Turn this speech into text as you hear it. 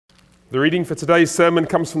The reading for today's sermon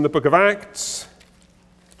comes from the book of Acts,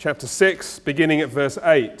 chapter 6, beginning at verse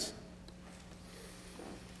 8.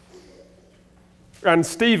 And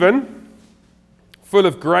Stephen, full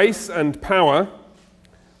of grace and power,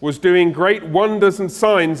 was doing great wonders and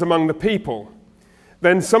signs among the people.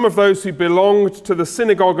 Then some of those who belonged to the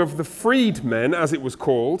synagogue of the freedmen, as it was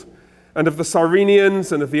called, and of the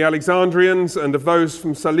Cyrenians and of the Alexandrians and of those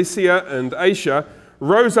from Cilicia and Asia,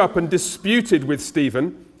 rose up and disputed with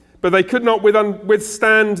Stephen, but they could not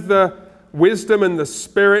withstand the wisdom and the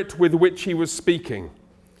spirit with which he was speaking.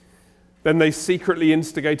 Then they secretly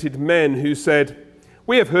instigated men who said,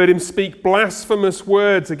 "We have heard him speak blasphemous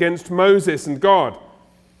words against Moses and God."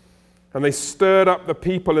 And they stirred up the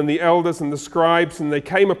people and the elders and the scribes, and they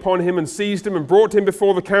came upon him and seized him and brought him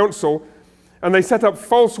before the council. And they set up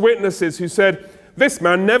false witnesses who said, "This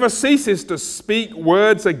man never ceases to speak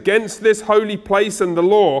words against this holy place and the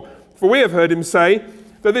law. For we have heard him say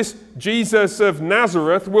that this Jesus of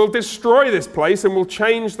Nazareth will destroy this place and will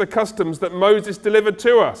change the customs that Moses delivered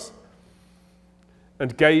to us."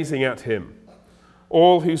 And gazing at him,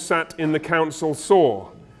 all who sat in the council saw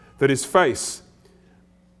that his face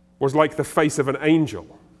was like the face of an angel.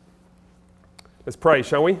 Let's pray,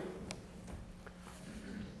 shall we?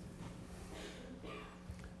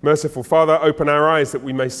 Merciful Father, open our eyes that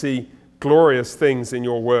we may see glorious things in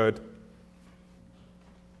your word.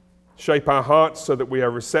 Shape our hearts so that we are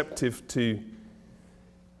receptive to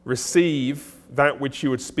receive that which you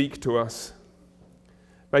would speak to us.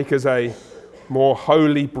 Make us a more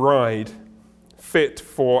holy bride, fit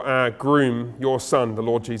for our groom, your Son, the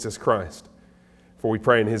Lord Jesus Christ. For we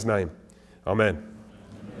pray in his name. Amen.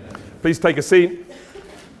 Amen. Please take a seat.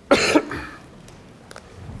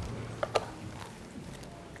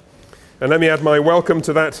 And let me add my welcome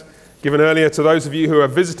to that given earlier to those of you who are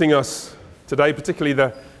visiting us today, particularly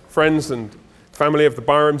the friends and family of the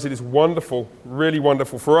Byrams. It is wonderful, really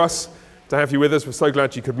wonderful for us to have you with us. We're so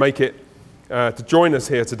glad you could make it to join us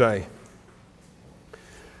here today.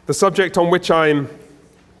 The subject on which I'm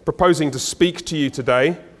proposing to speak to you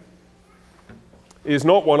today is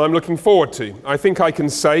not one I'm looking forward to. I think I can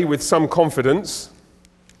say with some confidence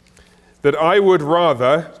that I would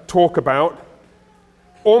rather talk about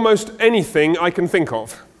almost anything I can think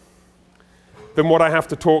of than what I have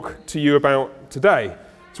to talk to you about today.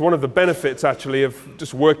 It's one of the benefits, actually, of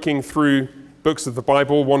just working through books of the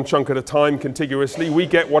Bible, one chunk at a time, contiguously. We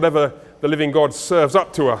get whatever the living God serves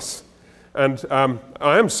up to us. And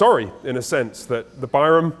I am sorry, in a sense, that the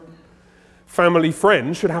Byram family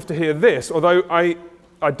friend should have to hear this, although I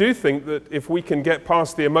do think that if we can get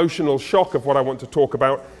past the emotional shock of what I want to talk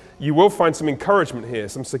about, you will find some encouragement here,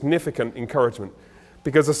 some significant encouragement.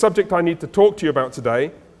 Because the subject I need to talk to you about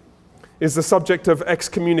today is the subject of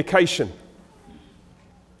excommunication.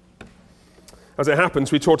 As it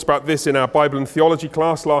happens, we talked about this in our Bible and theology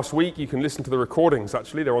class last week. You can listen to the recordings,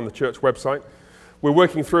 actually. They're on the church website. We're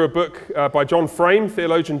working through a book by John Frame,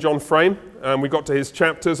 theologian John Frame, and we got to his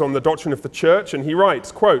chapters on the doctrine of the church, and he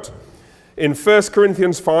writes, quote, "In 1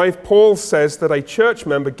 Corinthians 5, Paul says that a church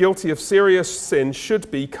member guilty of serious sin should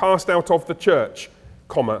be cast out of the church,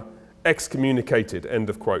 comma, excommunicated," end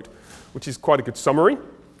of quote, which is quite a good summary.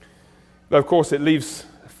 Though, of course, it leaves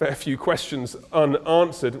a fair few questions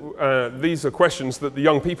unanswered. These are questions that the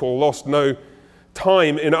young people lost no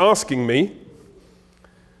time in asking me.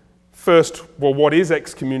 First, well, what is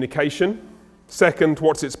excommunication? Second,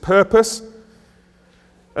 what's its purpose?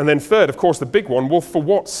 And then third, of course, the big one, well, for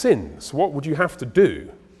what sins? What would you have to do?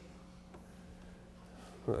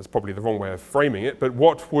 Well, that's probably the wrong way of framing it, but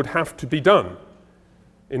what would have to be done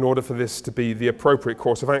in order for this to be the appropriate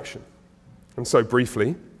course of action? And so,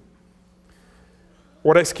 briefly,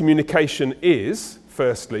 what excommunication is,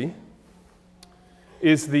 firstly,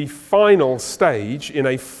 is the final stage in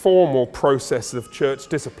a formal process of church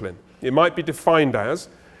discipline. It might be defined as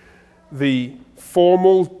the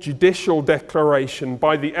formal judicial declaration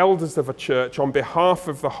by the elders of a church on behalf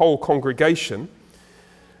of the whole congregation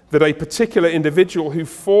that a particular individual who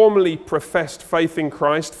formally professed faith in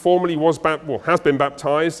Christ, has been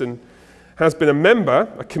baptized and has been a member,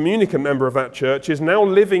 a communicant member of that church, is now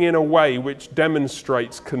living in a way which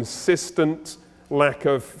demonstrates consistent lack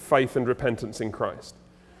of faith and repentance in Christ.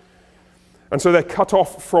 And so they're cut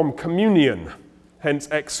off from communion, hence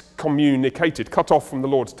excommunicated, cut off from the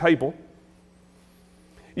Lord's table.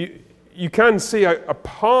 You can see a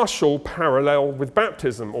partial parallel with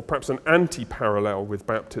baptism, or perhaps an anti-parallel with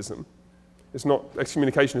baptism.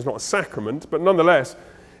 Excommunication is not a sacrament, but nonetheless,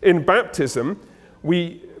 in baptism,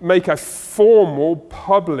 we make a formal,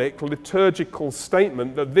 public, liturgical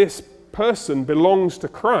statement that this person belongs to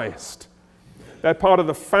Christ. They're part of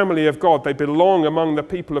the family of God. They belong among the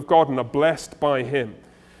people of God and are blessed by him.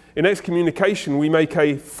 In excommunication, we make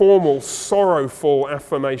a formal, sorrowful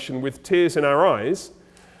affirmation with tears in our eyes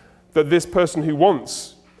that this person who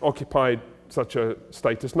once occupied such a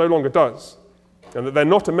status no longer does, and that they're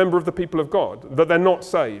not a member of the people of God, that they're not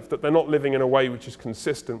saved, that they're not living in a way which is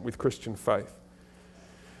consistent with Christian faith.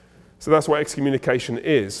 So that's what excommunication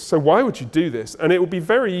is. So why would you do this? And it would be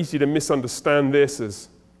very easy to misunderstand this as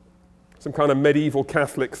some kind of medieval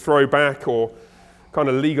Catholic throwback or kind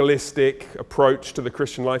of legalistic approach to the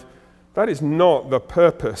Christian life. That is not the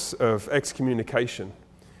purpose of excommunication.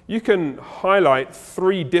 You can highlight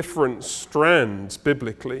 3 different strands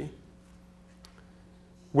biblically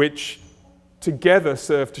which together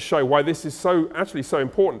serve to show why this is actually so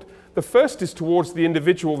important. The first is towards the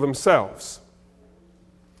individual themselves.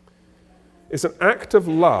 It's an act of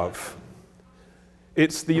love.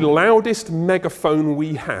 It's the loudest megaphone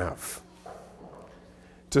we have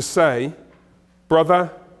to say,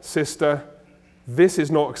 brother, sister, this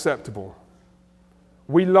is not acceptable.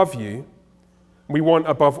 We love you. We want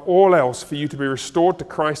above all else for you to be restored to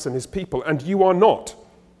Christ and his people, and you are not.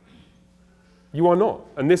 You are not,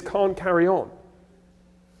 and this can't carry on.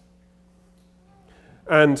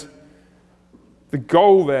 And the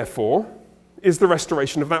goal, therefore, is the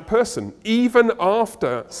restoration of that person. Even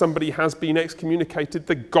after somebody has been excommunicated,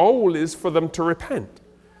 the goal is for them to repent.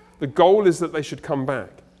 The goal is that they should come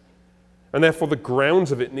back. And therefore the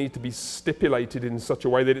grounds of it need to be stipulated in such a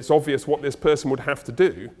way that it's obvious what this person would have to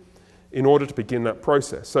do in order to begin that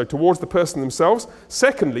process. So towards the person themselves.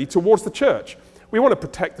 Secondly, towards the church. We want to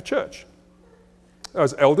protect the church.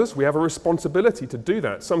 As elders, we have a responsibility to do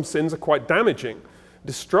that. Some sins are quite damaging,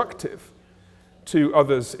 destructive to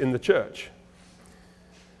others in the church.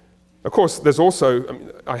 Of course, there's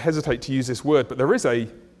also, I hesitate to use this word, but there is a,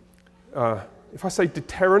 if I say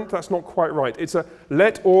deterrent, that's not quite right. It's a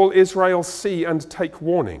let all Israel see and take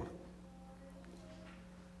warning.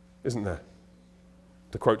 Isn't there?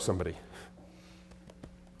 To quote somebody.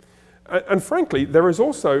 And frankly, there is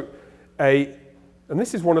also and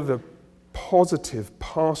this is one of the positive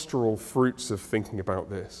pastoral fruits of thinking about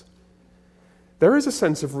this. There is a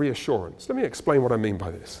sense of reassurance. Let me explain what I mean by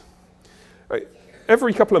this.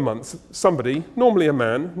 Every couple of months, somebody, normally a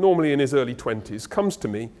man, normally in his early 20s, comes to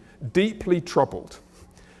me deeply troubled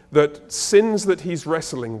that sins that he's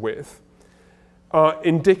wrestling with are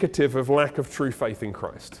indicative of lack of true faith in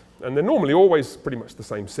Christ. And they're normally always pretty much the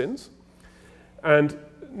same sins. And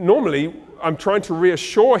normally, I'm trying to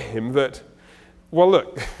reassure him that, well,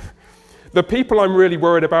 look, the people I'm really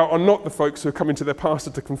worried about are not the folks who are coming to their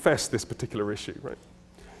pastor to confess this particular issue, right?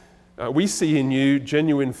 We see in you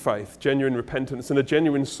genuine faith, genuine repentance, and a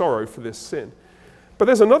genuine sorrow for this sin. But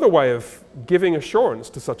there's another way of giving assurance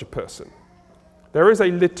to such a person. There is a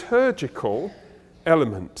liturgical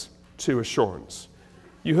element to assurance.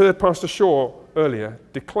 You heard Pastor Shaw earlier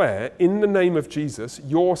declare, in the name of Jesus,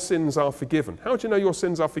 your sins are forgiven. How do you know your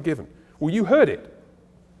sins are forgiven? Well, you heard it.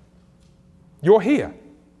 You're here.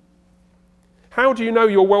 How do you know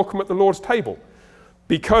you're welcome at the Lord's table?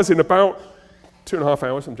 Because in about 2.5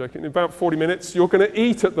 hours, I'm joking, in about 40 minutes, you're going to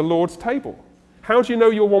eat at the Lord's table. How do you know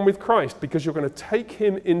you're one with Christ? Because you're going to take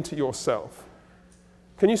him into yourself.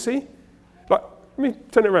 Can you see? Let me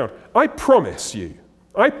turn it around. I promise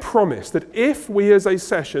that if we as a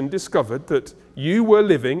session discovered that you were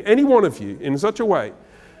living, any one of you, in such a way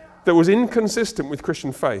that was inconsistent with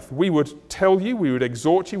Christian faith, we would tell you, we would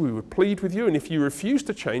exhort you, we would plead with you, and if you refused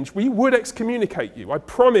to change, we would excommunicate you. I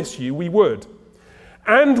promise you we would.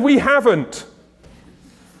 And we haven't.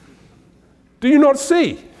 Do you not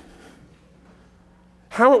see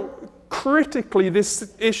how critically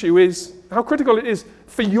this issue is, how critical it is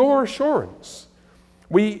for your assurance?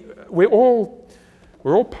 We're all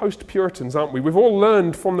post-Puritans, aren't we? We've all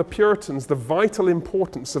learned from the Puritans the vital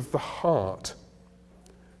importance of the heart,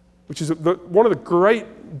 which is one of the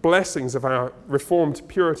great blessings of our Reformed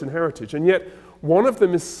Puritan heritage. And yet, one of the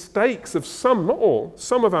mistakes of some, not all,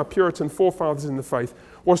 some of our Puritan forefathers in the faith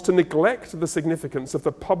was to neglect the significance of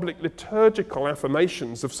the public liturgical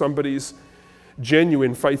affirmations of somebody's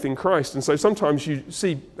genuine faith in Christ. And so sometimes you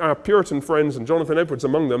see our Puritan friends, and Jonathan Edwards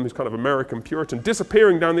among them, who's kind of American Puritan,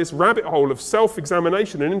 disappearing down this rabbit hole of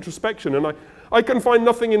self-examination and introspection. And I can find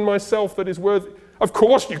nothing in myself that is worthy. Of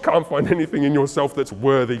course you can't find anything in yourself that's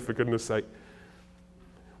worthy, for goodness sake.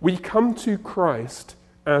 We come to Christ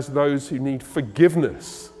as those who need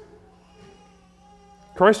forgiveness.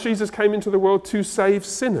 Christ Jesus came into the world to save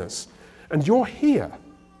sinners, and you're here.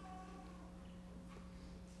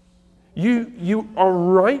 You are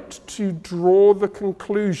right to draw the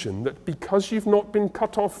conclusion that because you've not been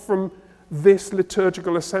cut off from this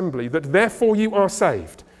liturgical assembly, that therefore you are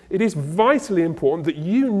saved. It is vitally important that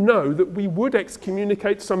you know that we would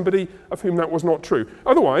excommunicate somebody of whom that was not true.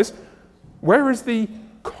 Otherwise, where is the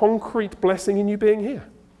concrete blessing in you being here?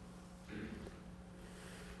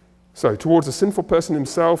 So, towards a sinful person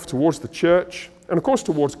himself, towards the church, and of course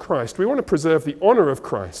towards Christ, we want to preserve the honor of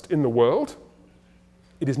Christ in the world.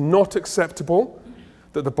 It is not acceptable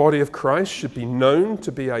that the body of Christ should be known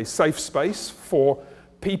to be a safe space for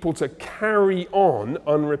people to carry on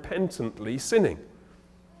unrepentantly sinning.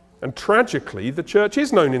 And tragically, the church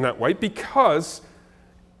is known in that way because,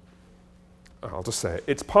 I'll just say it,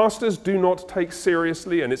 its pastors do not take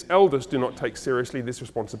seriously and its elders do not take seriously this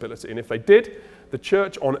responsibility. And if they did, the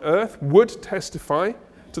church on earth would testify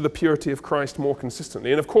to the purity of Christ more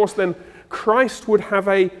consistently. And of course, then Christ would have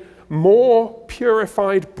a more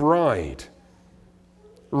purified bride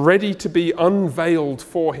ready to be unveiled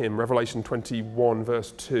for him, Revelation 21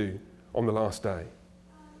 verse 2, on the last day.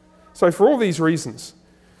 So for all these reasons,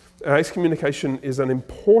 excommunication is an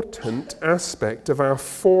important aspect of our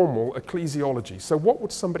formal ecclesiology. So what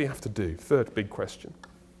would somebody have to do? Third big question.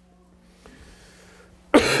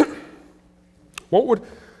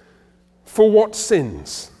 For what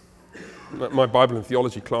sins? My Bible and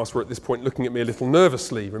theology class were at this point looking at me a little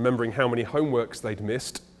nervously, remembering how many homeworks they'd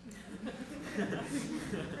missed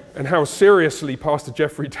and how seriously Pastor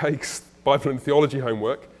Jeffrey takes Bible and theology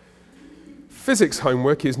homework. Physics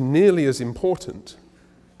homework is nearly as important,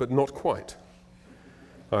 but not quite,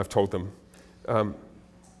 I've told them.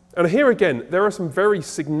 And here again, there are some very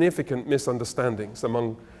significant misunderstandings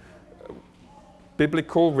among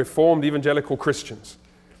biblical, reformed, evangelical Christians.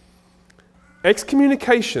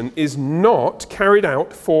 Excommunication is not carried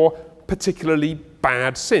out for particularly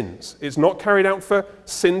bad sins. It's not carried out for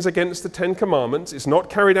sins against the Ten Commandments. It's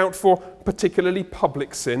not carried out for particularly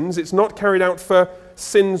public sins. It's not carried out for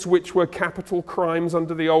sins which were capital crimes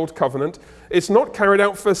under the Old Covenant. It's not carried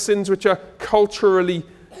out for sins which are culturally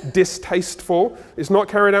distasteful. It's not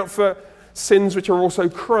carried out for sins which are also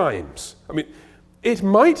crimes. I mean, it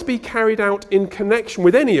might be carried out in connection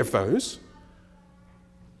with any of those,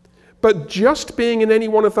 but just being in any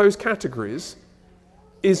one of those categories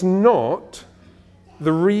is not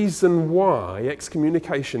the reason why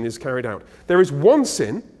excommunication is carried out. There is one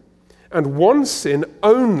sin, and one sin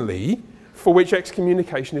only, for which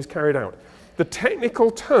excommunication is carried out. The technical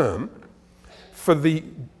term for the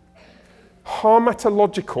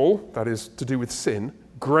harmatological, that is to do with sin,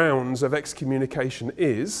 grounds of excommunication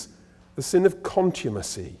is the sin of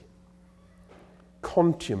contumacy.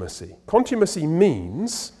 Contumacy. Contumacy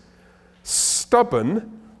means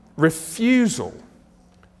stubborn refusal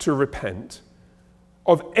to repent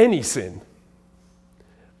of any sin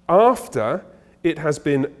after it has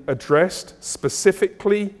been addressed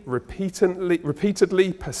specifically,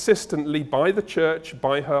 repeatedly, persistently by the church,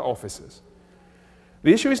 by her officers.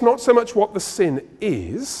 The issue is not so much what the sin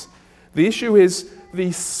is, the issue is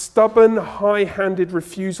the stubborn, high-handed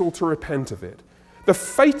refusal to repent of it. The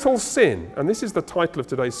fatal sin, and this is the title of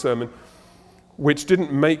today's sermon, which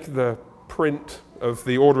didn't make the print of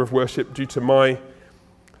the order of worship due to my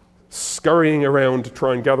scurrying around to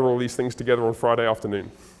try and gather all these things together on Friday afternoon.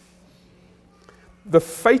 The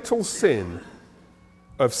fatal sin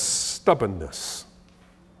of stubbornness.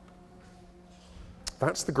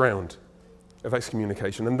 That's the ground of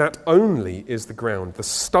excommunication, and that only is the ground. The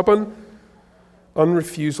stubborn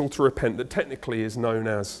unrefusal to repent that technically is known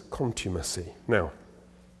as contumacy. Now,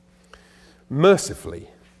 mercifully,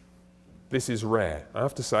 this is rare. I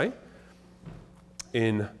have to say,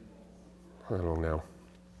 in, how long now?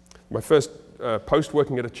 My first post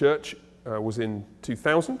working at a church was in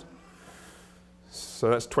 2000. So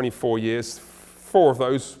that's 24 years. 4 of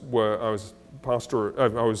those were I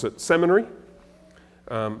was at seminary.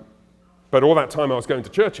 But all that time I was going to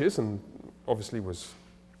churches and obviously was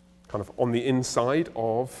kind of on the inside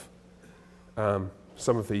of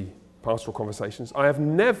some of the pastoral conversations. I have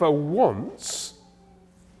never once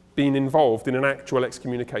been involved in an actual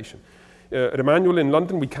excommunication. At Emmanuel in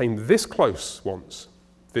London, we came this close once.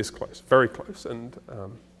 This close, very close. And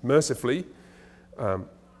mercifully,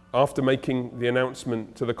 after making the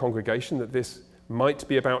announcement to the congregation that this might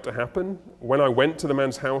be about to happen, when I went to the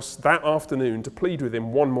man's house that afternoon to plead with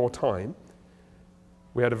him one more time,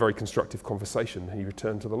 we had a very constructive conversation. He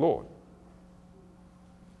returned to the Lord.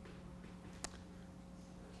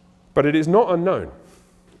 But it is not unknown,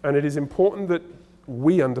 and it is important that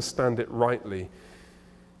we understand it rightly.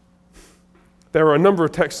 There are a number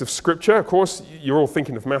of texts of Scripture. Of course, you're all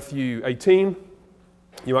thinking of Matthew 18.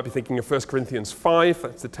 You might be thinking of 1 Corinthians 5.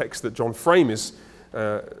 That's the text that John Frame is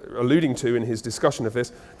alluding to in his discussion of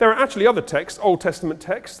this. There are actually other texts, Old Testament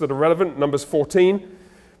texts, that are relevant. Numbers 14,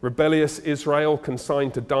 rebellious Israel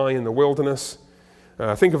consigned to die in the wilderness.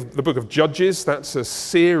 Think of the book of Judges. That's a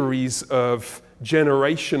series of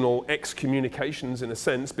generational excommunications, in a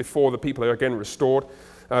sense, before the people are again restored.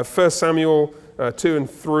 1 Samuel 2 and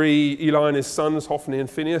 3, Eli and his sons, Hophni and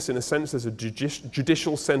Phinehas, in a sense, there's a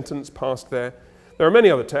judicial sentence passed there. There are many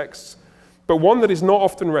other texts, but one that is not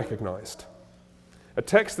often recognized, a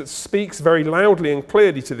text that speaks very loudly and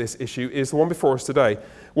clearly to this issue, is the one before us today.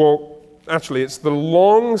 Well, actually, it's the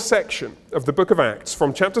long section of the book of Acts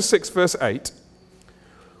from chapter 6, verse 8,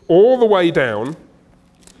 all the way down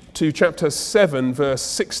to chapter 7, verse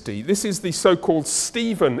 60. This is the so-called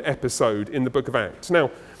Stephen episode in the book of Acts.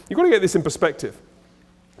 Now, you've got to get this in perspective.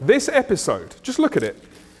 This episode, just look at it.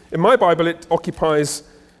 In my Bible, it occupies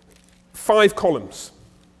 5 columns,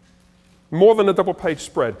 more than a double-page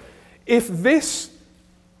spread. If this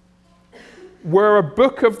were a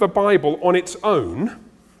book of the Bible on its own,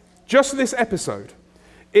 just this episode,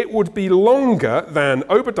 it would be longer than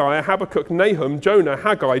Obadiah, Habakkuk, Nahum, Jonah,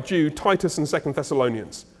 Haggai, Jude, Titus, and 2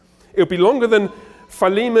 Thessalonians. It would be longer than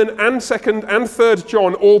Philemon and 2nd and 3rd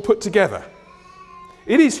John all put together.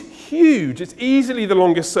 It is huge. It's easily the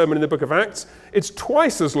longest sermon in the book of Acts. It's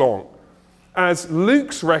twice as long as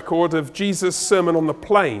Luke's record of Jesus' Sermon on the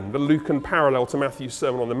Plain, the Lucan parallel to Matthew's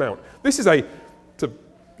Sermon on the Mount. This is to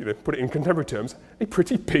put it in contemporary terms, a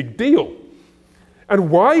pretty big deal. And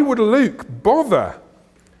why would Luke bother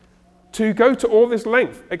to go to all this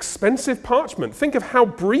length? Expensive parchment. Think of how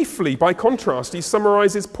briefly, by contrast, he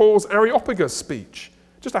summarizes Paul's Areopagus speech.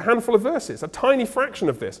 Just a handful of verses, a tiny fraction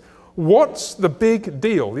of this. What's the big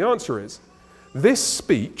deal? The answer is, this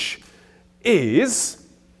speech is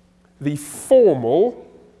the formal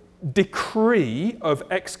decree of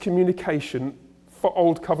excommunication for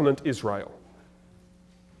Old Covenant Israel.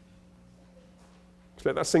 Just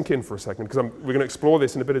let that sink in for a second, because we're going to explore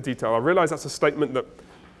this in a bit of detail. I realize that's a statement that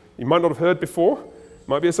you might not have heard before,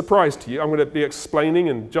 might be a surprise to you. I'm going to be explaining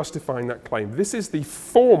and justifying that claim. This is the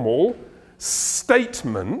formal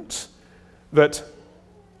statement that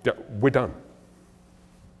we're done.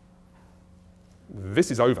 This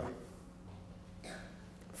is over.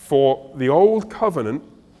 For the Old Covenant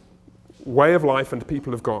way of life and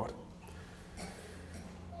people of God.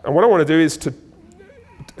 And what I want to do is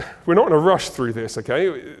we're not going to rush through this,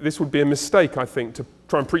 okay? This would be a mistake, I think, to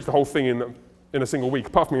try and preach the whole thing in a single week.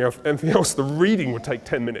 Apart from anything else, the reading would take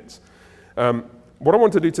 10 minutes. What I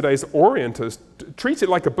want to do today is orient us, treat it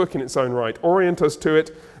like a book in its own right, orient us to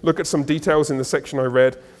it, look at some details in the section I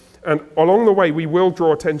read, and along the way we will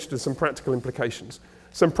draw attention to some practical implications.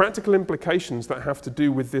 Some practical implications that have to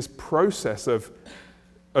do with this process of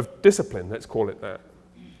discipline, let's call it that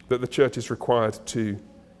the church is required to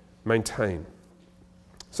maintain.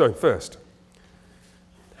 So first,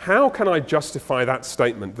 how can I justify that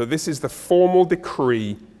statement that this is the formal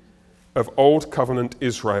decree of Old Covenant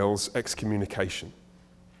Israel's excommunication?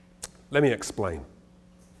 Let me explain.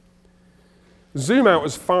 Zoom out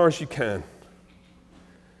as far as you can.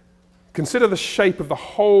 Consider the shape of the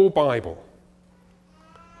whole Bible.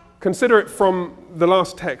 Consider it from the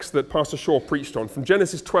last text that Pastor Shaw preached on, from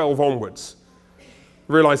Genesis 12 onwards,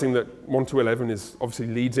 realizing that 1 to 11 obviously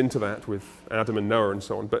leads into that with Adam and Noah and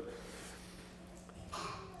so on. But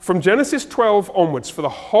from Genesis 12 onwards, for the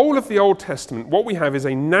whole of the Old Testament, what we have is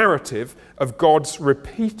a narrative of God's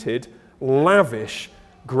repeated, lavish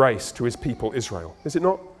grace to his people Israel. Is it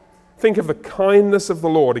not? Think of the kindness of the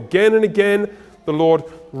Lord. Again and again, the Lord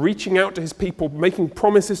reaching out to his people, making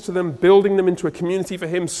promises to them, building them into a community for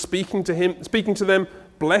him, speaking to them,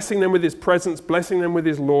 blessing them with his presence, blessing them with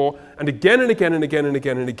his law. And again and again and again and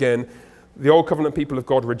again and again, the Old Covenant people of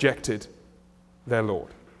God rejected their Lord.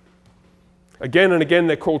 Again and again,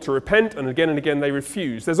 they're called to repent, and again they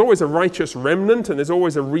refuse. There's always a righteous remnant, and there's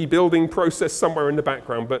always a rebuilding process somewhere in the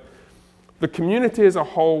background, but the community as a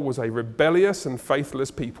whole was a rebellious and faithless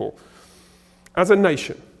people as a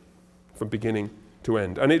nation from beginning to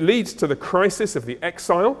end. And it leads to the crisis of the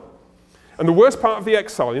exile. And the worst part of the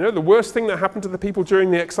exile, the worst thing that happened to the people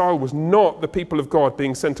during the exile was not the people of God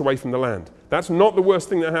being sent away from the land. That's not the worst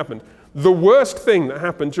thing that happened. The worst thing that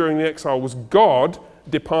happened during the exile was God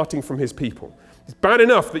departing from his people. It's bad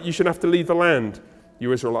enough that you should have to leave the land,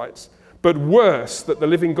 you Israelites, but worse that the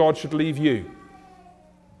living God should leave you.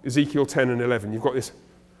 Ezekiel 10 and 11, you've got this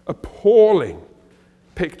appalling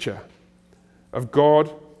picture of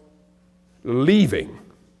God leaving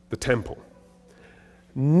the temple,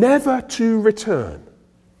 never to return.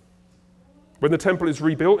 When the temple is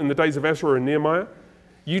rebuilt in the days of Ezra and Nehemiah,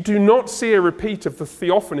 You do not see a repeat of the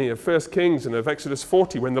theophany of 1 Kings and of Exodus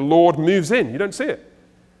 40 when the Lord moves in. You don't see it.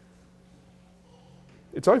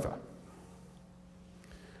 It's over.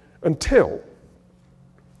 Until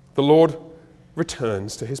the Lord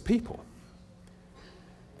returns to his people.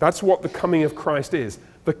 That's what the coming of Christ is.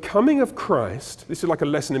 The coming of Christ, this is like a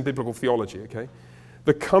lesson in biblical theology, okay?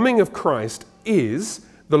 The coming of Christ is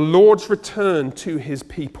the Lord's return to his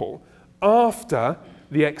people after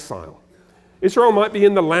the exile. Israel might be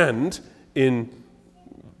in the land in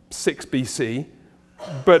 6 BC,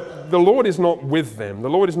 but the Lord is not with them. The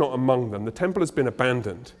Lord is not among them. The temple has been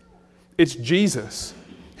abandoned. It's Jesus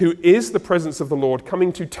who is the presence of the Lord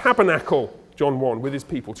coming to tabernacle, John 1, with his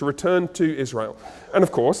people, to return to Israel. And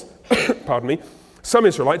of course, pardon me, some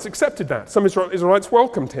Israelites accepted that. Some Israelites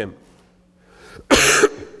welcomed him.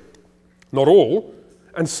 Not all,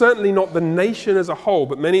 and certainly not the nation as a whole,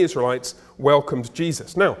 but many Israelites welcomed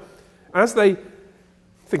Jesus. Now, as they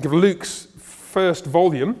think of Luke's first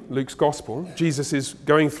volume, Luke's Gospel, Jesus is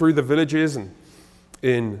going through the villages and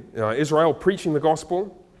in Israel preaching the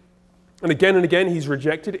gospel. And again he's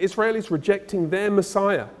rejected. Israel is rejecting their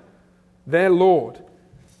Messiah, their Lord.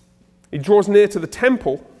 He draws near to the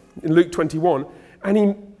temple in Luke 21,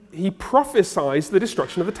 and he prophesies the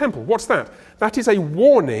destruction of the temple. What's that? That is a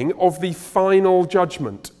warning of the final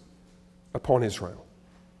judgment upon Israel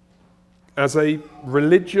as a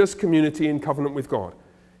religious community in covenant with God.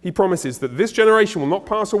 He promises that this generation will not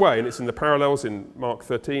pass away, and it's in the parallels in Mark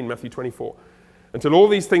 13, Matthew 24, until all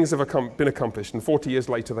these things have been accomplished, and 40 years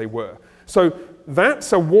later they were. So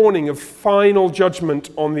that's a warning of final judgment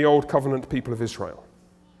on the old covenant people of Israel.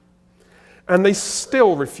 And they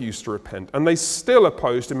still refused to repent, and they still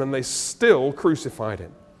opposed him, and they still crucified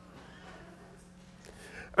him.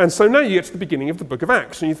 And so now you get to the beginning of the book of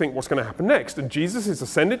Acts, and you think, what's going to happen next? And Jesus is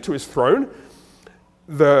ascended to his throne.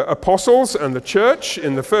 The apostles and the church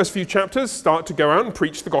in the first few chapters start to go out and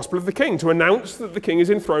preach the gospel of the king, to announce that the king is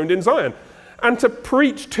enthroned in Zion, and to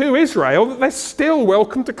preach to Israel that they're still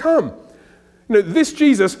welcome to come. You know, this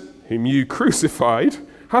Jesus, whom you crucified,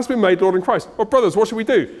 has been made Lord in Christ. Well, brothers, what should we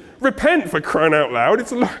do? Repent, for crying out loud.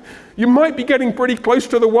 You might be getting pretty close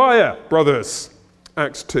to the wire, brothers.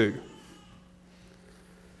 Acts 2.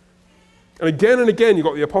 And again, you've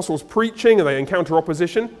got the apostles preaching, and they encounter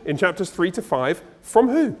opposition in chapters 3 to 5. From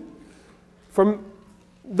who? From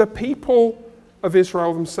the people of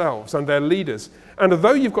Israel themselves and their leaders. And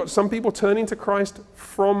although you've got some people turning to Christ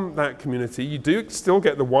from that community, you do still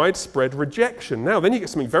get the widespread rejection. Now, then you get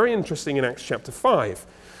something very interesting in Acts chapter 5.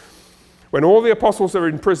 When all the apostles are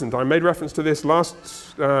imprisoned, I made reference to this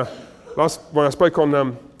last when I spoke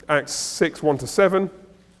on Acts 6, 1 to 7,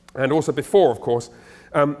 and also before, of course.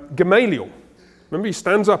 Gamaliel, remember, he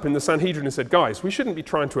stands up in the Sanhedrin and said, guys, we shouldn't be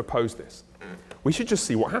trying to oppose this. We should just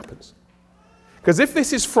see what happens. Because if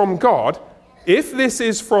this is from God,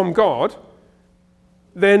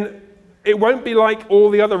 then it won't be like all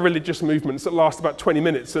the other religious movements that last about 20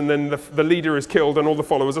 minutes and then the leader is killed and all the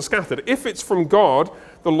followers are scattered. If it's from God,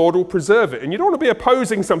 the Lord will preserve it. And you don't want to be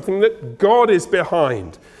opposing something that God is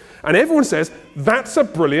behind. And everyone says, that's a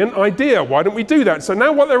brilliant idea. Why don't we do that? So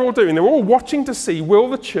now what they're all doing, they're all watching to see, will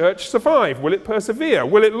the church survive? Will it persevere?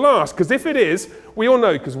 Will it last? Because if it is, we all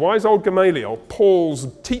know, because wise old Gamaliel, Paul's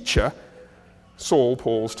teacher,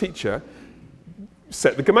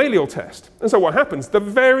 set the Gamaliel test. And so what happens? The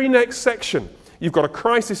very next section, you've got a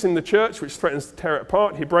crisis in the church which threatens to tear it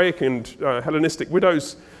apart, Hebraic and Hellenistic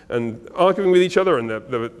widows and arguing with each other, and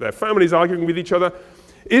their families arguing with each other.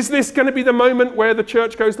 Is this going to be the moment where the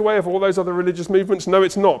church goes the way of all those other religious movements? No,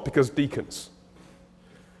 it's not, because deacons.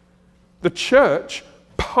 The church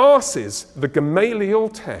passes the Gamaliel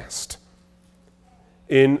test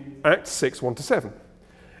in Acts 6, 1 to 7.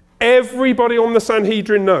 Everybody on the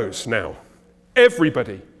Sanhedrin knows now.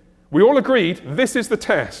 Everybody. We all agreed this is the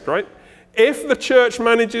test, right? If the church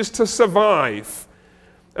manages to survive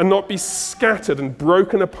and not be scattered and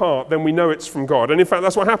broken apart, then we know it's from God. And in fact,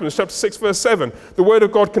 that's what happens. Chapter 6, verse 7. The word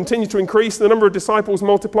of God continued to increase, the number of disciples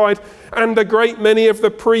multiplied, and a great many of the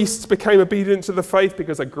priests became obedient to the faith,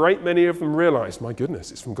 because a great many of them realized, my goodness,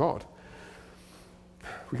 it's from God.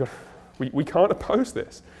 We can't oppose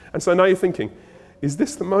this. And so now you're thinking, is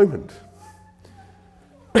this the moment?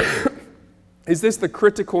 Is this the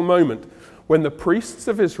critical moment when the priests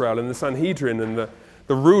of Israel and the Sanhedrin and the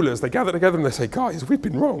rulers, they gather together and they say, guys, we've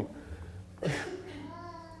been wrong.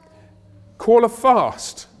 Call a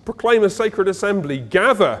fast, proclaim a sacred assembly,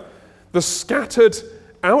 gather the scattered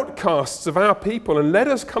outcasts of our people, and let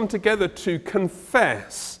us come together to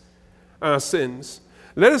confess our sins.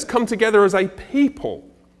 Let us come together as a people,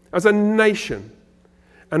 as a nation,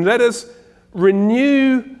 and let us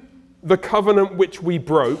renew the covenant which we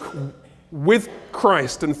broke with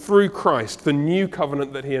Christ and through Christ, the new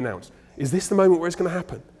covenant that he announced. Is this the moment where it's going to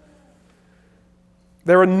happen?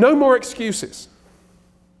 There are no more excuses.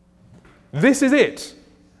 This is it.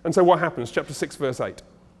 And so what happens? Chapter 6, verse 8.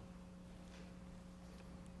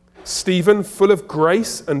 Stephen, full of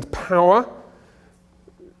grace and power,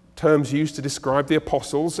 terms used to describe the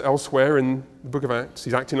apostles elsewhere in the book of Acts,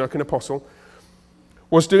 he's acting like an apostle,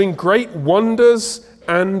 was doing great wonders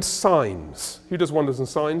and signs. Who does wonders and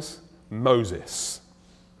signs? Moses.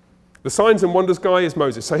 The signs and wonders guy is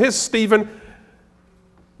Moses. So here's Stephen.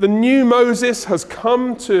 The new Moses has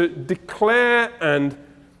come to declare and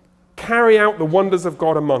carry out the wonders of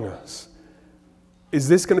God among us. Is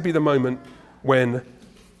this going to be the moment when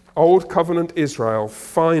Old Covenant Israel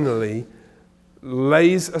finally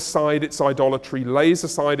lays aside its idolatry, lays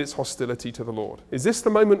aside its hostility to the Lord? Is this the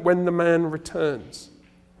moment when the man returns,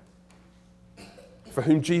 for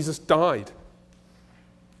whom Jesus died?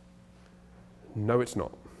 No, it's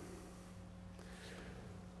not.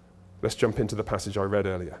 Let's jump into the passage I read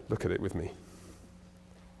earlier. Look at it with me.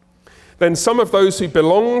 Then some of those who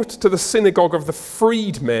belonged to the synagogue of the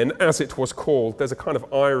freedmen, as it was called. There's a kind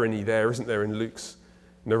of irony there, isn't there, in Luke's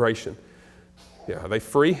narration. Yeah, are they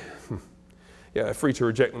free? Yeah, they're free to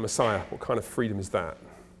reject the Messiah. What kind of freedom is that?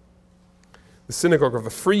 The synagogue of the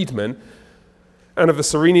freedmen and of the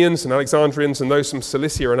Cyrenians and Alexandrians and those from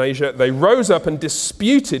Cilicia and Asia, they rose up and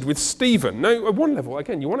disputed with Stephen. Now, at one level,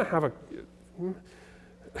 again, you want to have a...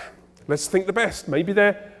 Let's think the best. Maybe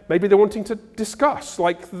they're wanting to discuss,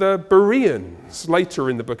 like the Bereans later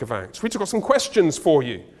in the book of Acts. We've got some questions for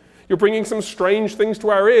you. You're bringing some strange things to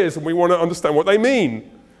our ears, and we want to understand what they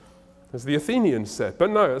mean, as the Athenians said. But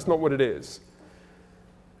no, that's not what it is.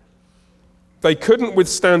 They couldn't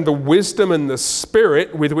withstand the wisdom and the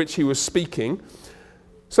spirit with which he was speaking.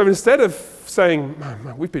 So instead of saying,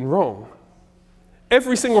 man, we've been wrong,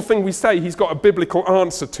 every single thing we say, he's got a biblical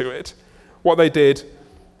answer to it. What they did,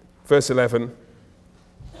 verse 11,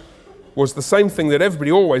 was the same thing that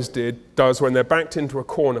everybody always does when they're backed into a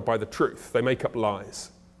corner by the truth. They make up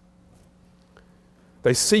lies.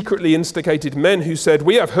 They secretly instigated men who said,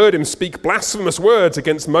 we have heard him speak blasphemous words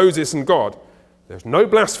against Moses and God. There's no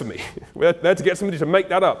blasphemy. We're there to get somebody to make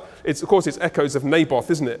that up. Of course, it's echoes of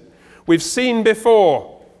Naboth, isn't it? We've seen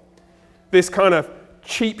before this kind of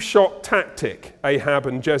cheap shot tactic, Ahab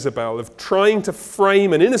and Jezebel, of trying to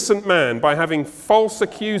frame an innocent man by having false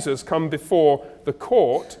accusers come before the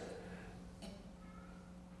court.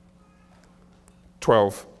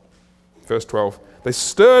 12, verse 12. They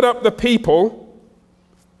stirred up the people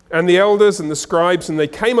and the elders and the scribes, and they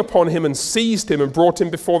came upon him and seized him and brought him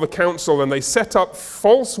before the council, and they set up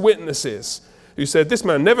false witnesses who said, this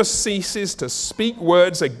man never ceases to speak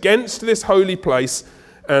words against this holy place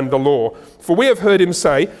and the law. For we have heard him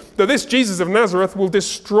say that this Jesus of Nazareth will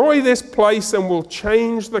destroy this place and will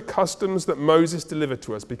change the customs that Moses delivered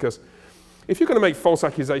to us. Because if you're going to make false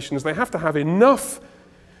accusations, they have to have enough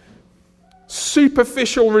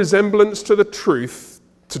superficial resemblance to the truth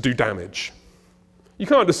to do damage. You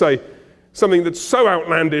can't just say something that's so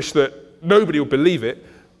outlandish that nobody will believe it.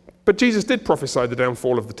 But Jesus did prophesy the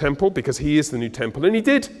downfall of the temple because he is the new temple, and he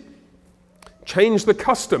did change the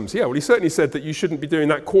customs. Yeah, well, he certainly said that you shouldn't be doing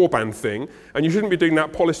that korban thing, and you shouldn't be doing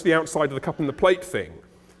that polish the outside of the cup and the plate thing.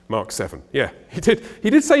 Mark 7. Yeah, he did. He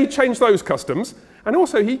did say he changed those customs, and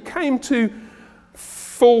also he came to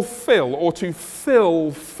fulfill or to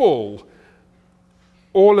fill full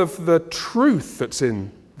all of the truth that's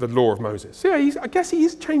in the law of Moses. Yeah, I guess he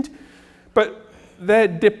is changed, but they're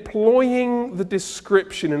deploying the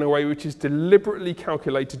description in a way which is deliberately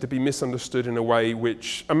calculated to be misunderstood in a way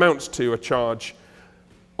which amounts to a charge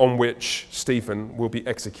on which Stephen will be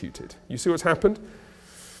executed. You see what's happened?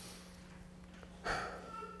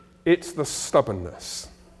 It's the stubbornness.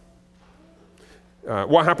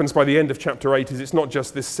 What happens by the end of chapter 8 is it's not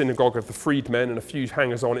just this synagogue of the freedmen and a few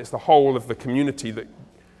hangers-on, it's the whole of the community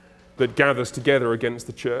that gathers together against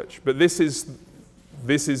the church. But this is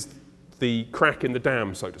the crack in the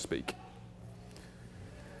dam, so to speak.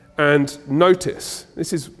 And notice,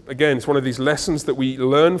 this is, again, it's one of these lessons that we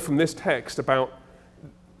learn from this text about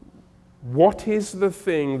what is the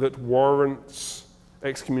thing that warrants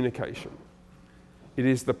excommunication. It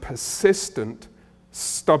is the persistent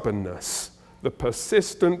stubbornness, the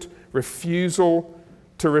persistent refusal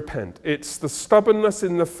to repent. It's the stubbornness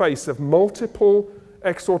in the face of multiple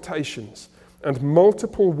exhortations and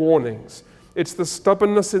multiple warnings. It's the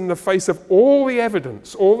stubbornness in the face of all the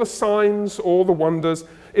evidence, all the signs, all the wonders.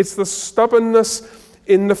 It's the stubbornness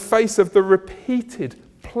in the face of the repeated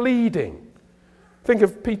pleading. Think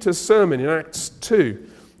of Peter's sermon in Acts 2.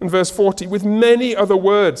 And verse 40, with many other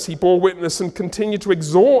words he bore witness and continued to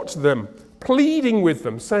exhort them, pleading with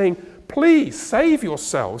them, saying, please save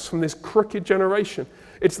yourselves from this crooked generation.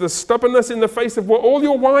 It's the stubbornness in the face of what all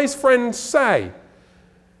your wise friends say.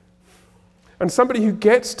 And somebody who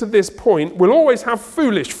gets to this point will always have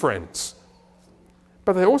foolish friends.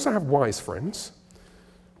 But they also have wise friends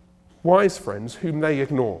whom they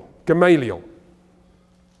ignore. Gamaliel.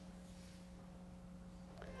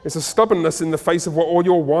 It's a stubbornness in the face of what all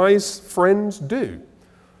your wise friends do.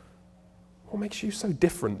 What makes you so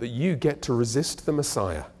different that you get to resist the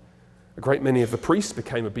Messiah? A great many of the priests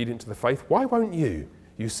became obedient to the faith. Why won't you,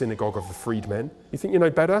 you synagogue of the freedmen? You think you know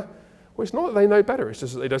better? Well, it's not that they know better. It's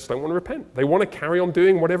just that they just don't want to repent. They want to carry on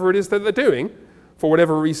doing whatever it is that they're doing for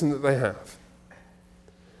whatever reason that they have.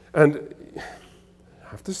 And I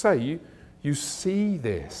have to say, you see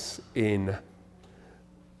this in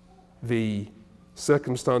the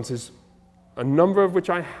circumstances, a number of which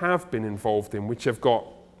I have been involved in, which have got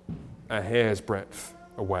a hair's breadth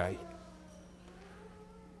away.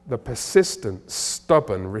 The persistent,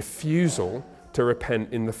 stubborn refusal to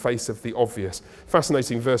repent in the face of the obvious.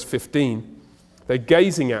 Fascinating, verse 15. They're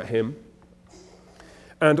gazing at him,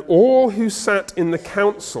 and all who sat in the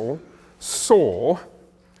council saw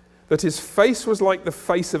that his face was like the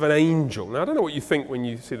face of an angel. Now, I don't know what you think when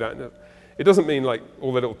you see that. It doesn't mean like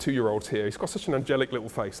all the little 2-year-olds here. He's got such an angelic little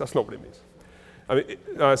face. That's not what it means. I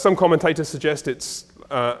mean, some commentators suggest it's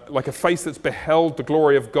like a face that's beheld the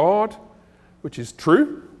glory of God, which is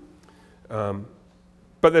true.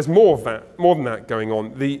 But there's more than that going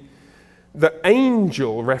on. The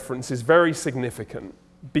angel reference is very significant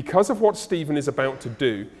because of what Stephen is about to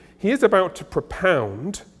do. He is about to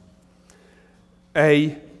propound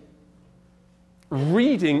a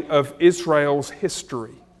reading of Israel's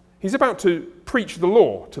history. He's about to preach the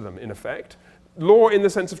law to them, in effect. Law in the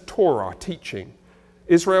sense of Torah, teaching.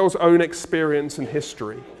 Israel's own experience and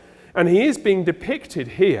history. And he is being depicted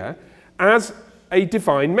here as a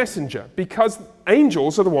divine messenger, because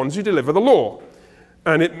angels are the ones who deliver the law.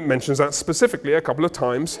 And it mentions that specifically a couple of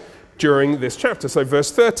times during this chapter. So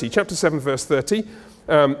verse 30, chapter 7, verse 30,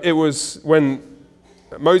 it was when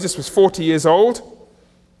Moses was 40 years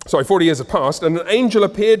had passed, and an angel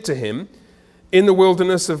appeared to him in the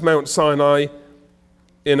wilderness of Mount Sinai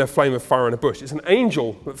in a flame of fire and a bush. It's an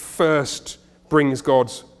angel that first brings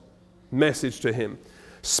God's message to him.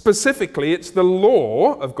 Specifically, it's the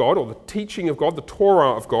law of God, or the teaching of God, the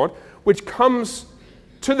Torah of God, which comes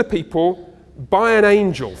to the people by an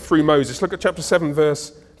angel through Moses. Look at chapter 7,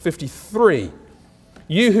 verse 53.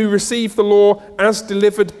 You who received the law as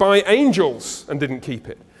delivered by angels and didn't keep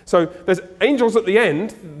it. So there's angels at the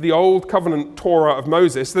end, the old covenant Torah of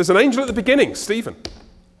Moses. There's an angel at the beginning, Stephen.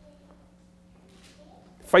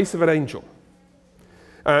 Face of an angel.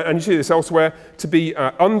 And you see this elsewhere. To be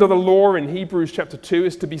under the law in Hebrews chapter 2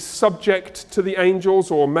 is to be subject to the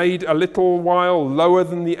angels, or made a little while lower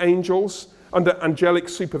than the angels, under angelic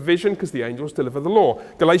supervision, because the angels deliver the law.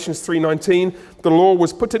 Galatians 3:19, the law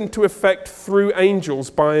was put into effect through angels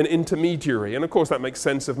by an intermediary. And of course that makes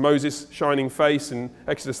sense of Moses' shining face in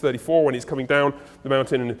Exodus 34 when he's coming down the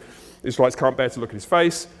mountain and the Israelites can't bear to look at his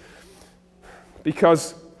face,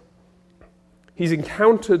 because he's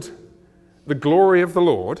encountered the glory of the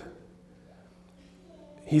Lord.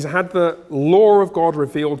 He's had the law of God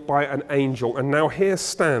revealed by an angel, and now here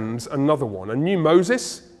stands another one, a new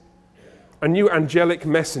Moses, a new angelic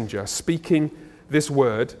messenger speaking this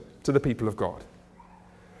word to the people of God.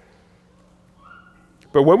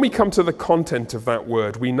 But when we come to the content of that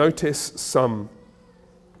word, we notice some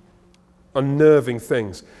unnerving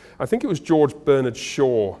things. I think it was George Bernard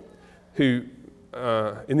Shaw who,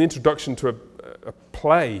 in the introduction to a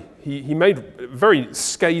play, he made a very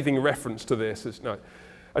scathing reference to this. It's,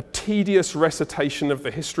 a tedious recitation of the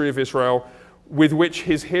history of Israel with which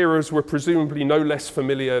his hearers were presumably no less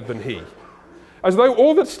familiar than he. As though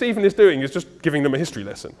all that Stephen is doing is just giving them a history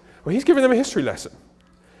lesson. Well, he's giving them a history lesson.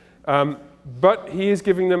 But he is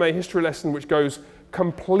giving them a history lesson which goes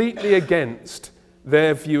completely against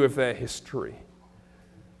their view of their history.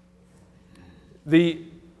 The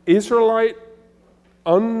Israelite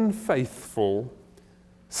unfaithful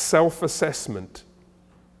self-assessment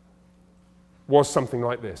was something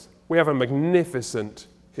like this. We have a magnificent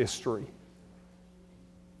history.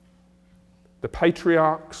 The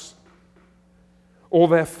patriarchs, all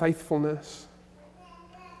their faithfulness,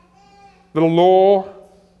 the law,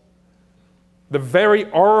 the very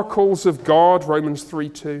oracles of God, Romans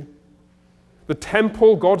 3:2, the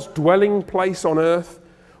temple, God's dwelling place on earth.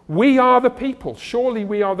 We are the people. Surely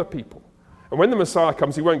we are the people. And when the Messiah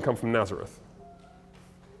comes, he won't come from Nazareth.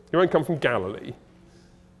 He won't come from Galilee.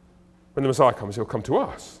 When the Messiah comes, he'll come to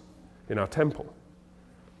us in our temple.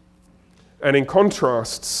 And in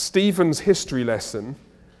contrast, Stephen's history lesson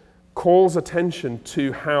calls attention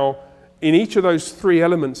to how in each of those three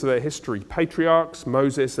elements of their history, patriarchs,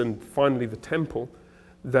 Moses, and finally the temple,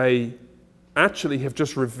 they actually have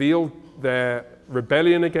just revealed their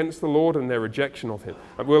rebellion against the Lord and their rejection of him.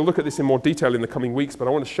 And we'll look at this in more detail in the coming weeks, but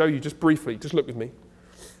I want to show you just briefly, just look with me.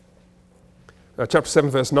 Chapter 7,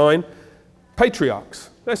 verse 9, patriarchs.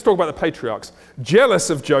 Let's talk about the patriarchs. Jealous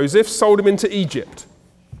of Joseph, sold him into Egypt.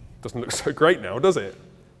 Doesn't look so great now, does it?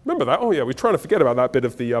 Remember that? Oh yeah, we're trying to forget about that bit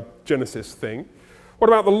of the Genesis thing. What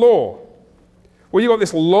about the law? Well, you've got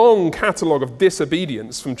this long catalogue of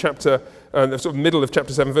disobedience from the sort of middle of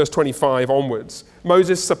chapter 7, verse 25 onwards.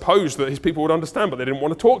 Moses supposed that his people would understand, but they didn't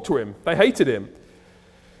want to talk to him. They hated him.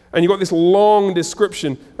 And you've got this long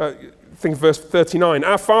description, think of verse 39.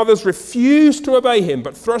 Our fathers refused to obey him,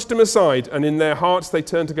 but thrust him aside, and in their hearts they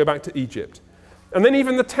turned to go back to Egypt. And then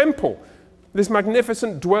even the temple, this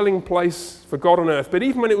magnificent dwelling place for God on earth. But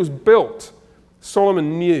even when it was built,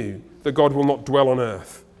 Solomon knew that God will not dwell on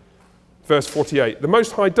earth. Verse 48, the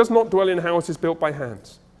Most High does not dwell in houses built by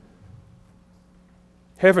hands.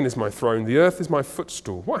 Heaven is my throne, the earth is my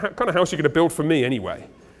footstool. What kind of house are you going to build for me anyway?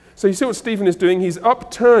 So you see what Stephen is doing? He's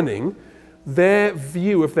upturning their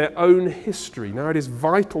view of their own history. Now it is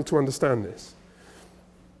vital to understand this.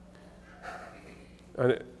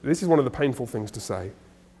 And this is one of the painful things to say.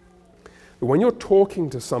 But when you're talking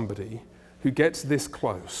to somebody who gets this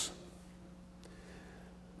close,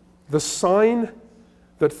 the sign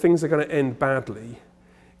that things are going to end badly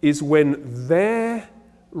is when their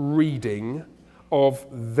reading of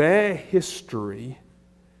their history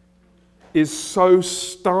is so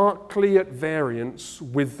starkly at variance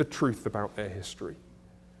with the truth about their history.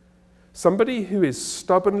 Somebody who is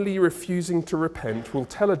stubbornly refusing to repent will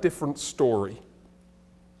tell a different story.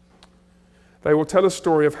 They will tell a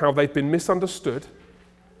story of how they've been misunderstood,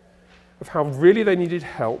 of how really they needed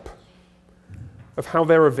help, of how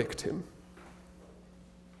they're a victim.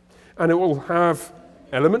 And it will have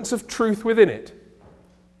elements of truth within it,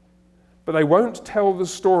 but they won't tell the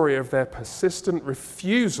story of their persistent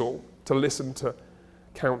refusal to listen to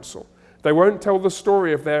counsel. They won't tell the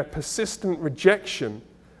story of their persistent rejection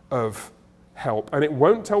of help, and it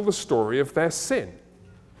won't tell the story of their sin.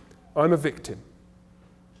 I'm a victim.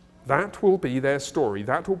 That will be their story.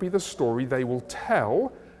 That will be the story they will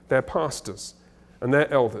tell their pastors and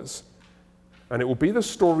their elders. And it will be the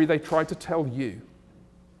story they try to tell you.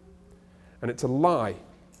 And it's a lie.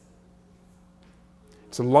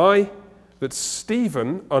 It's a lie that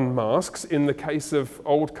Stephen unmasks in the case of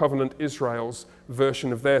Old Covenant Israel's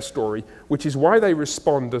version of their story, which is why they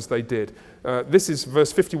respond as they did. This is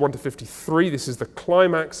verse 51 to 53. This is the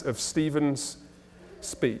climax of Stephen's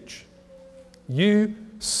speech. You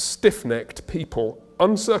stiff-necked people,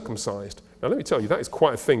 uncircumcised. Now let me tell you, that is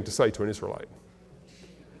quite a thing to say to an Israelite.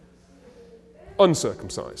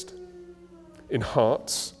 Uncircumcised in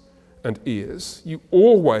hearts and ears, you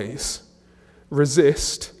always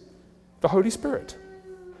resist the Holy Spirit,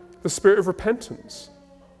 the Spirit of repentance.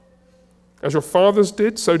 As your fathers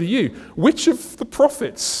did, so do you. Which of the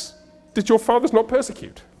prophets did your fathers not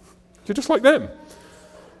persecute? You're just like them.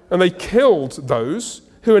 And they killed those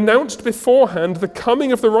who announced beforehand the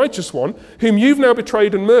coming of the righteous one, whom you've now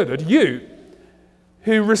betrayed and murdered, you,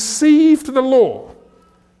 who received the law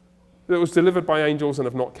that was delivered by angels and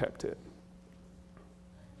have not kept it.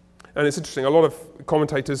 And it's interesting, a lot of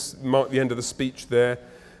commentators mark the end of the speech there.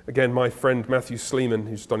 Again, my friend Matthew Sleeman,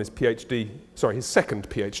 who's done his second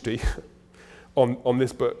PhD on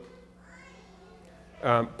this book,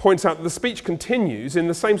 points out that the speech continues in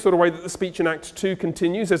the same sort of way that the speech in Acts 2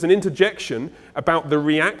 continues. There's an interjection about the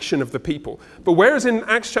reaction of the people. But whereas in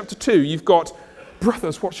Acts chapter 2, you've got,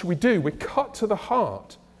 brothers, what should we do? We're cut to the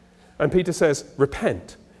heart. And Peter says,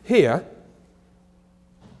 repent. Here,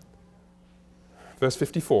 verse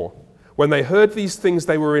 54, when they heard these things,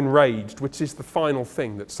 they were enraged, which is the final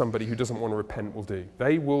thing that somebody who doesn't want to repent will do.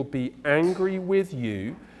 They will be angry with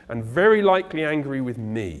you and very likely angry with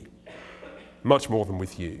me, much more than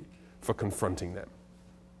with you, for confronting them,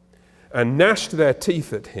 and gnashed their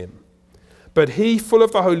teeth at him. But he, full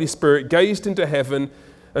of the Holy Spirit, gazed into heaven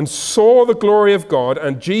and saw the glory of God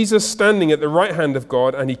and Jesus standing at the right hand of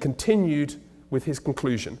God, and he continued with his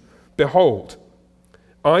conclusion. Behold,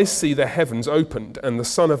 I see the heavens opened and the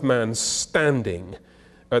Son of Man standing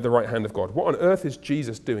at the right hand of God. What on earth is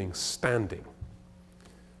Jesus doing standing?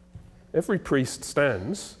 Every priest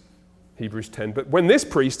stands, Hebrews 10, but when this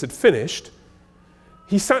priest had finished,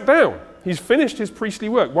 he sat down. He's finished his priestly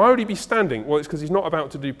work. Why would he be standing? Well, it's because he's not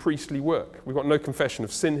about to do priestly work. We've got no confession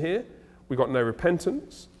of sin here. We've got no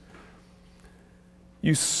repentance.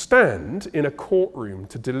 You stand in a courtroom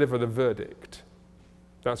to deliver the verdict.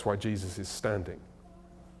 That's why Jesus is standing.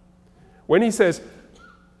 When he says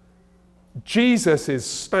Jesus is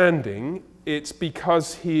standing, it's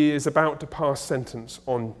because he is about to pass sentence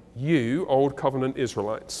on you, Old Covenant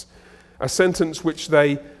Israelites. A sentence which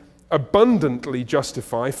they abundantly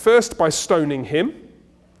justify, first by stoning him,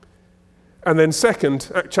 and then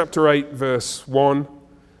second, Acts chapter 8, verse 1,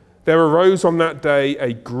 there arose on that day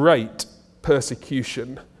a great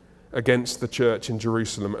persecution against the church in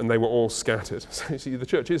Jerusalem, and they were all scattered. So you see, the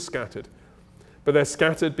church is scattered, but they're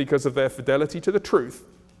scattered because of their fidelity to the truth,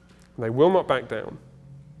 and they will not back down.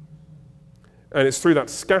 And it's through that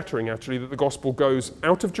scattering, actually, that the gospel goes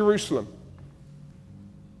out of Jerusalem,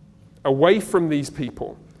 away from these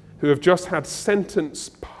people who have just had sentence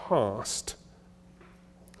passed.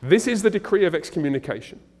 This is the decree of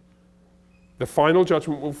excommunication. The final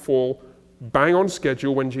judgment will fall bang on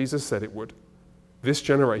schedule when Jesus said it would. This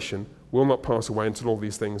generation will not pass away until all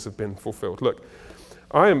these things have been fulfilled. Look,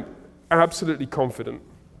 I am absolutely confident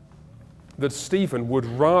that Stephen would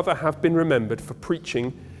rather have been remembered for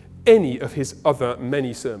preaching any of his other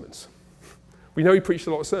many sermons. We know he preached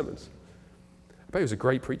a lot of sermons. I bet he was a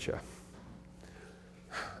great preacher.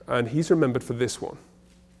 And he's remembered for this one.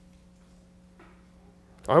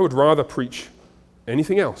 I would rather preach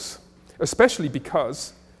anything else, especially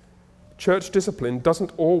because church discipline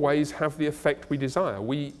doesn't always have the effect we desire.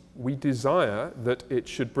 We desire that it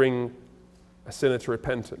should bring a sinner to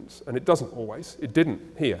repentance, and it doesn't always. It didn't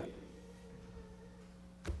here.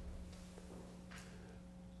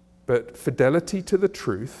 But fidelity to the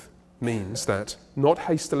truth means that not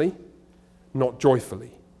hastily, not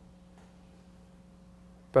joyfully,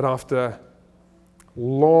 but after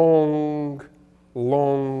long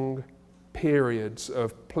periods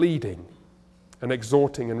of pleading and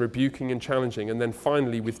exhorting and rebuking and challenging, and then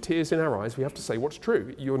finally with tears in our eyes we have to say what's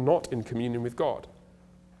true. You're not in communion with God.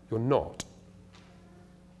 You're not.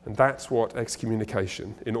 And that's what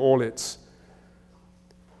excommunication in all its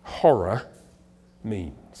horror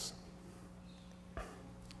means.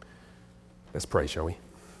 Let's pray, shall we?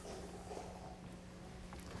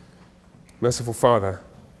 Merciful Father,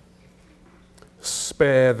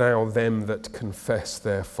 spare thou them that confess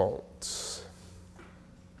their faults.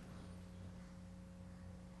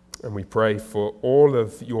 And we pray for all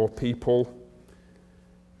of your people,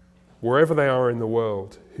 wherever they are in the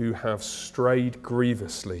world, who have strayed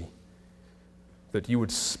grievously, that you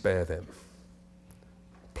would spare them.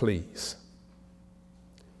 Please.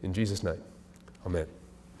 In Jesus' name, amen.